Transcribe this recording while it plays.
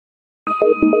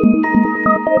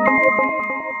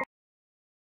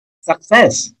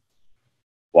Success.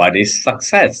 What is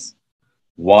success?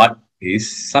 What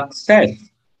is success?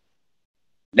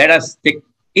 Let us take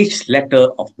each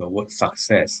letter of the word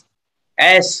success.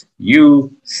 S-U-C-C-E-S-S.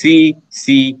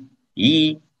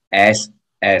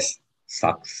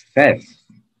 Success.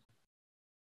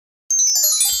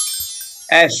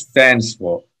 S stands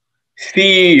for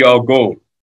see your goal.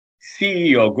 See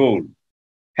your goal.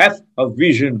 Have a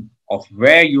vision of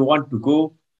where you want to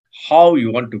go, how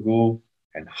you want to go,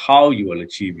 and how you will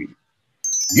achieve it.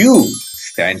 U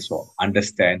stands for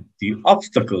understand the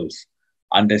obstacles,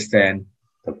 understand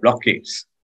the blockades,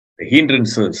 the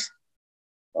hindrances,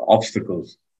 the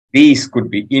obstacles. These could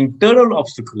be internal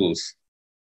obstacles.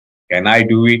 Can I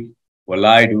do it? Will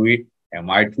I do it? Am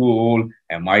I too old?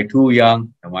 Am I too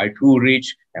young? Am I too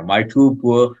rich? Am I too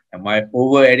poor? Am I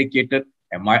over-educated?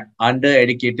 Am I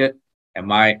under-educated?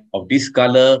 Am I of this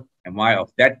color? Am I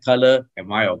of that color?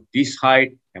 Am I of this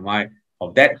height? Am I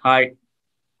of that height?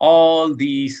 All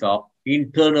these are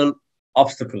internal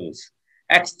obstacles.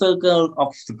 External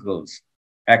obstacles.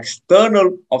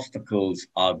 External obstacles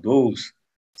are those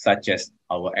such as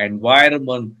our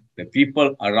environment, the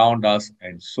people around us,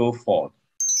 and so forth.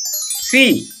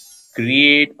 C.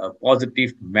 Create a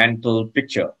positive mental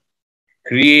picture.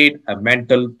 Create a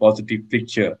mental positive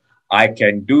picture. I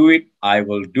can do it. I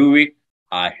will do it.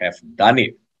 I have done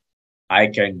it. I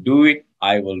can do it.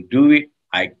 I will do it.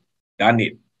 I done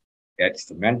it. That's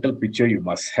the mental picture you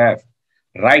must have.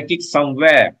 Write it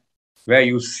somewhere where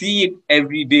you see it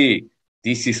every day.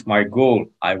 This is my goal.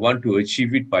 I want to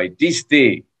achieve it by this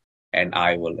day, and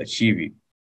I will achieve it.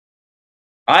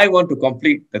 I want to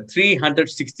complete the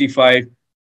 365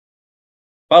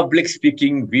 public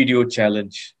speaking video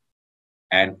challenge,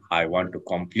 and I want to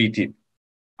complete it.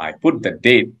 I put the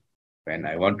date when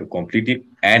I want to complete it,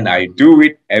 and I do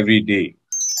it every day.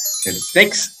 The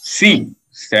next C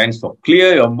stands for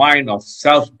clear your mind of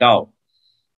self-doubt.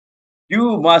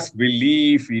 You must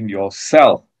believe in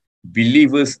yourself.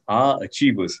 Believers are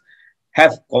achievers.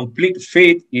 Have complete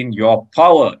faith in your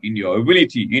power, in your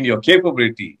ability, in your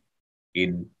capability,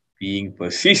 in being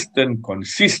persistent,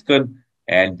 consistent,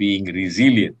 and being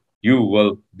resilient. You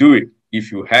will do it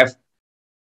if you have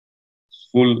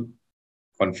full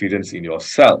confidence in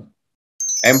yourself.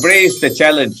 Embrace the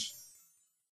challenge.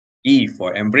 E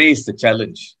for embrace the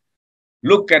challenge.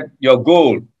 Look at your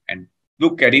goal and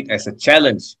look at it as a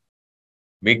challenge.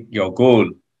 Make your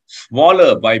goal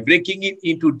smaller by breaking it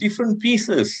into different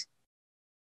pieces.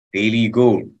 Daily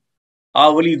goal,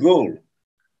 hourly goal,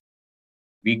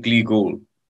 weekly goal,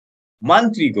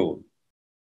 monthly goal.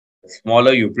 The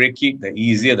smaller you break it, the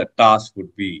easier the task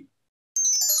would be.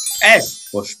 S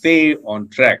for stay on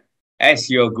track. As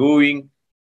you're going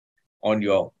on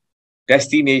your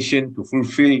destination to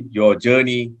fulfill your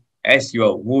journey, as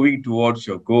you're moving towards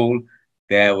your goal,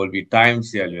 there will be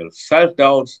times where you have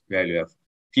self-doubts, where you have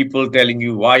people telling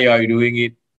you, why are you doing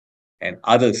it? And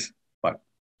others, but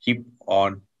keep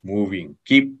on moving,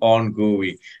 keep on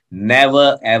going.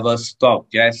 Never ever stop.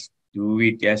 Just do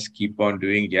it. Just keep on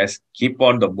doing. Just keep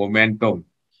on the momentum.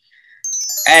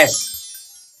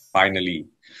 S, finally,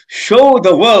 show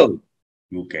the world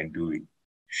you can do it.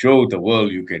 Show the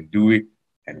world you can do it.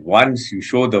 And once you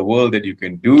show the world that you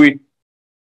can do it,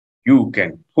 you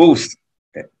can post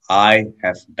that I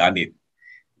have done it.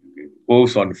 You can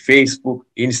post on Facebook,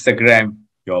 Instagram,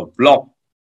 your blog,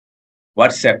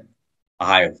 WhatsApp.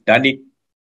 I have done it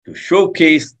to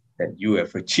showcase that you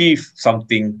have achieved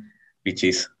something which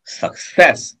is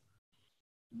success.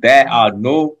 There are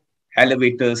no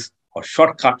elevators or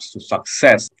shortcuts to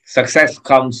success. Success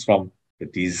comes from the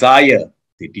desire,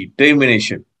 the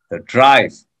determination, the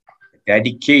drive, the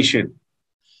dedication.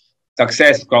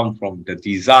 Success comes from the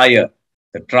desire,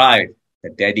 the drive, the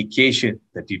dedication,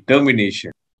 the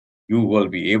determination. You will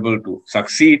be able to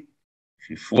succeed if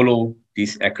you follow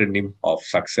this acronym of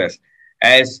success.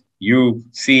 SUCCESS.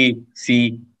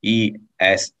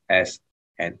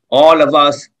 And all of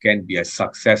us can be a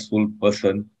successful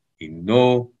person in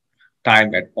no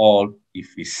time at all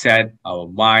if we set our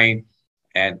mind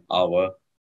and our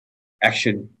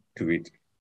action to it.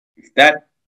 With that,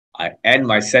 I end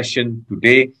my session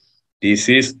today. This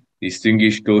is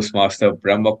Distinguished Toastmaster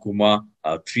Brahma Kumar,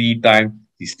 a 3-time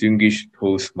Distinguished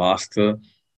Toastmaster.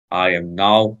 I am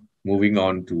now moving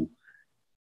on to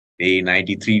day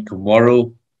 93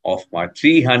 tomorrow of my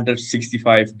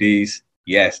 365 days.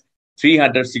 Yes,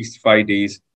 365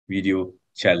 days video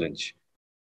challenge.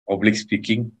 Public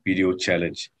speaking video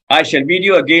challenge. I shall meet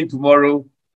you again tomorrow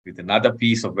with another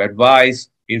piece of advice,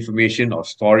 information, or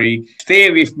story.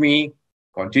 Stay with me.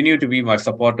 Continue to be my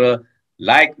supporter.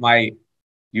 Like my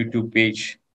YouTube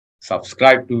page,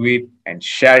 subscribe to it, and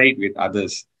share it with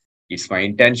others. It's my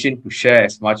intention to share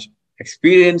as much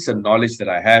experience and knowledge that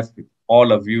I have with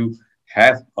all of you.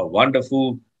 Have a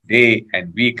wonderful day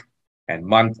and week and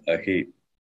month ahead.